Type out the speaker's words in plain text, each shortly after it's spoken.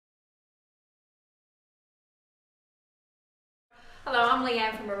Hello, I'm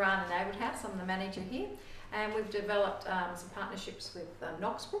Leanne from Orana Neighbourhood House. I'm the manager here, and we've developed some partnerships with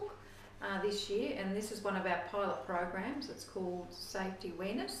Knoxbrooke this year, and this is one of our pilot programs. It's called Safety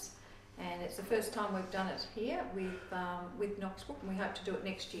Awareness, and it's the first time we've done it here with Knoxbrooke, and we hope to do it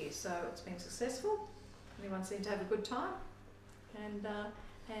next year. So it's been successful. Everyone seemed to have a good time, and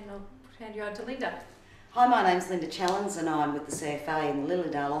I'll hand you over to Linda. Hi, my name's Linda Challens and I'm with the CFA in the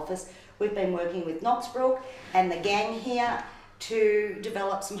Lilydale office. We've been working with Knoxbrooke and the gang here to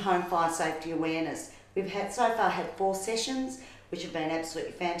develop some home fire safety awareness. We've so far had 4 sessions which have been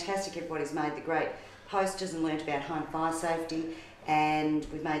absolutely fantastic. Everybody's made the great posters and learnt about home fire safety, and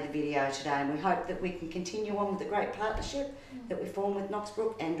we've made the video today, and we hope that we can continue on with the great partnership that we formed with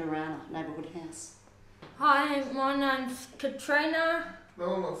Knoxbrooke and Orana Neighbourhood House. Hi, my name's Katrina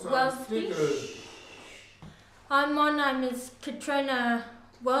Wellsby. Hi, my name is Katrina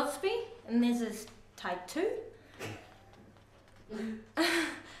Wellsby, and this is take 2.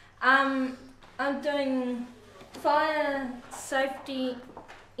 I'm doing fire safety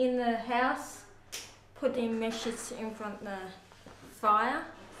in the house, putting meshes in front of the fire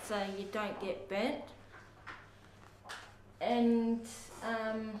so you don't get burnt. And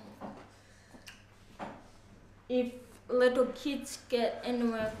if little kids get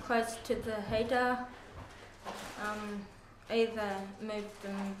anywhere close to the heater, either move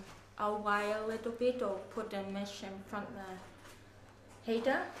them away a little bit or put a mesh in front of the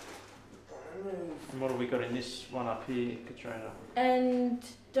heater. And what have we got in this one up here, Katrina? And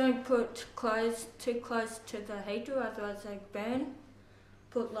don't put clothes too close to the heater, otherwise they burn.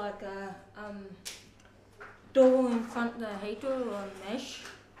 Put like a door in front of the heater or a mesh,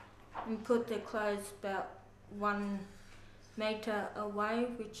 and put the clothes about 1 metre away,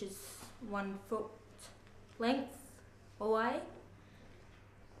 which is 1 foot length away.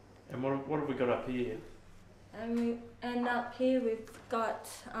 And what have we got up here? And up here we've got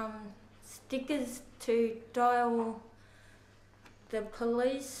stickers to dial the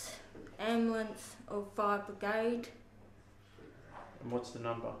police, ambulance or fire brigade. And what's the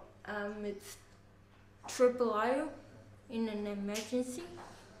number? It's 000 in an emergency.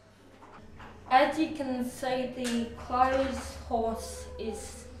 As you can see, the clothes horse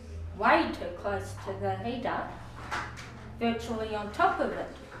is way too close to the heater, virtually on top of it.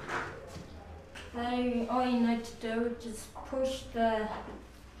 So all you need to do is just push the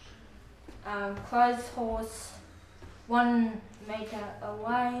clothes horse 1 metre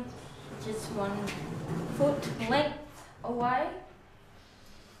away, just 1 foot length away,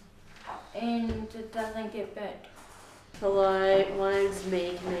 and it doesn't get burnt. Hello, my name's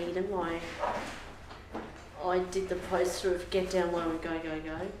Meg Needham. I did the poster of Get Down Low and Go Go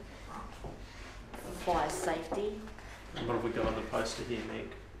Go for fire safety. And what have we got on the poster here, Meg?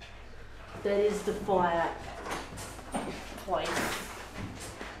 That is the fire place.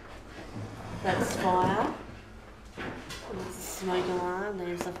 That's fire. There's a smoke alarm,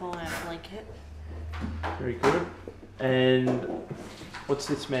 there's a fire blanket. Very good. And what's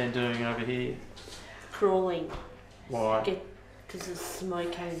this man doing over here? Crawling. Why? Because the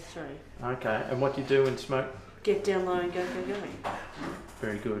smoke came through. Okay, and what do you do in smoke? Get down low and go go go.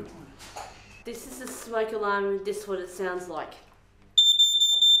 Very good. This is a smoke alarm, and this is what it sounds like.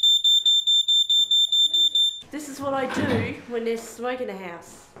 This is what I do when there's smoke in a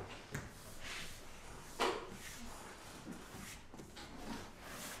house.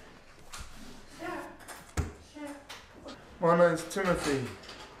 My name's Timothy.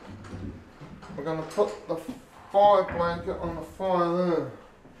 We're going to put the fire blanket on the fire there.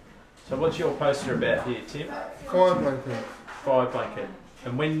 So what's your poster about here, Tim? Fire blanket. Fire blanket.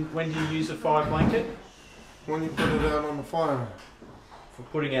 And when do you use a fire blanket? When you put it out on the fire. For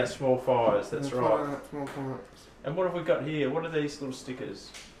putting out small fires, that's right. Out small fires. And what have we got here? What are these little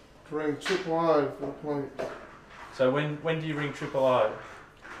stickers? To ring AAA for the police. So when do you ring AAA?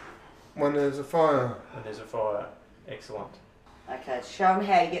 When there's a fire. When there's a fire. Excellent. Okay, show them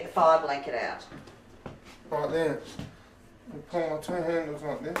how you get the fire blanket out. Right there. You pull my 2 handles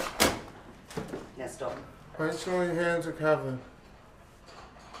like this. Now stop. Make sure your hands are covered.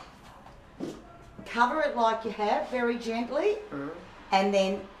 Cover it like you have, very gently, and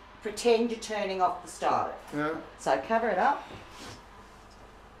then pretend you're turning off the stove. Yeah. So cover it up.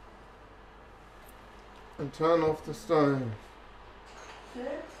 And turn off the stove.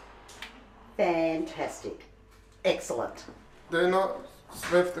 Fantastic. Excellent. Do not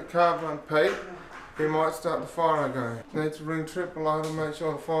lift the cover and peek. You might start the fire again. Need to ring AAA to make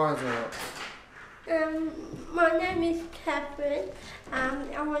sure the fire's out. My name is Catherine.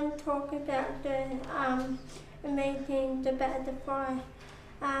 I want to talk about the making about the fire.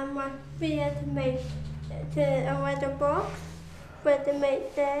 We had to make a weather box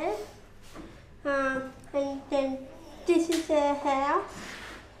weathermate there. And then this is their house.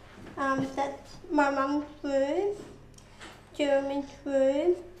 That's my mum's room, Jeremy's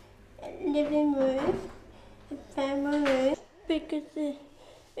room, living room, and family room. Because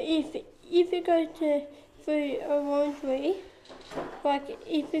if you go through a laundry, like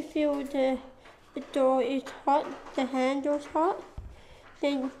if you feel the door is hot, the handle's hot,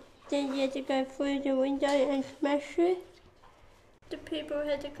 then you have to go through the window and smash it. The people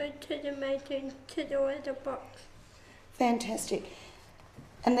had to go to the maiden to the litter box. Fantastic.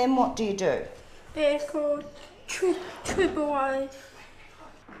 And then what do you do? They're called triple O's.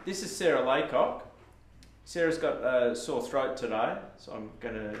 This is Sarah Laycock. Sarah's got a sore throat today, so I'm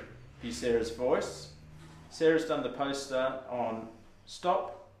going to be Sarah's voice. Sarah's done the poster on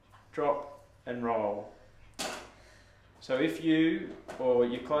stop, drop and roll. So if you or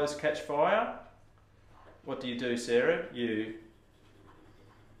your clothes catch fire, what do you do, Sarah? You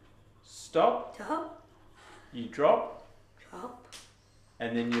stop, you drop,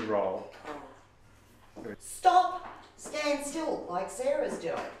 and then you roll. Stop, stand still, like Sarah's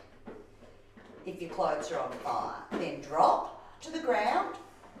doing. If your clothes are on fire, then drop to the ground.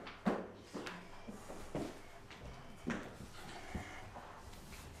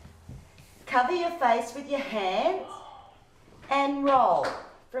 Cover your face with your hands and roll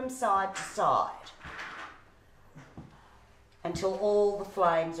from side to side until all the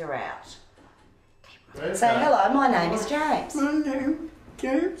flames are out. Say hello, my name is James. My name is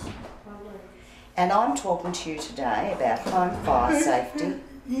James. And I'm talking to you today about home fire safety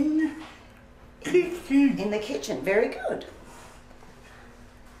In the kitchen. in the kitchen. Very good.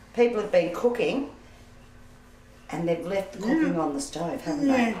 People have been cooking and they've left the cooking on the stove, haven't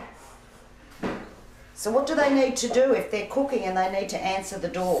they? So what do they need to do if they're cooking and they need to answer the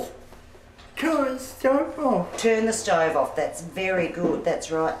door? Turn the stove off. Turn the stove off. That's very good.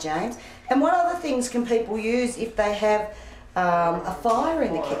 That's right, James. And what other things can people use if they have a fire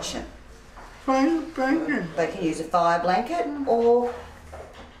in the kitchen? Fire blanket. They can use a fire blanket or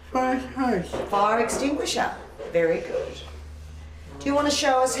Fire hose. fire extinguisher. Very good. Do you want to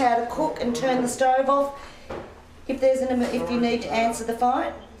show us how to cook and turn the stove off if you need to answer the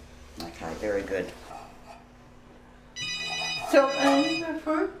phone? Okay, very good. So answer the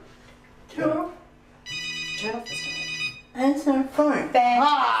phone. Turn off the stove. Answer the phone.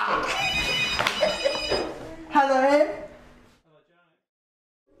 Fantastic. Hello.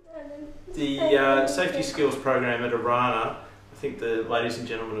 The safety skills program at Orana, I think the ladies and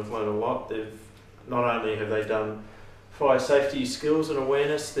gentlemen have learned a lot. They've not only have they done fire safety skills and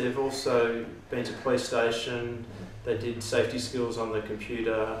awareness, they've also been to police station. They did safety skills on the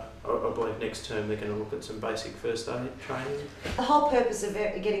computer. I believe next term they're going to look at some basic first aid training. The whole purpose of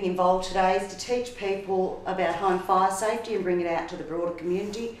getting involved today is to teach people about home fire safety and bring it out to the broader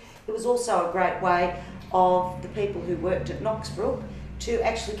community. It was also a great way of the people who worked at Knoxbrooke to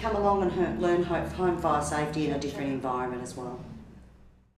actually come along and learn home fire safety in a different environment as well.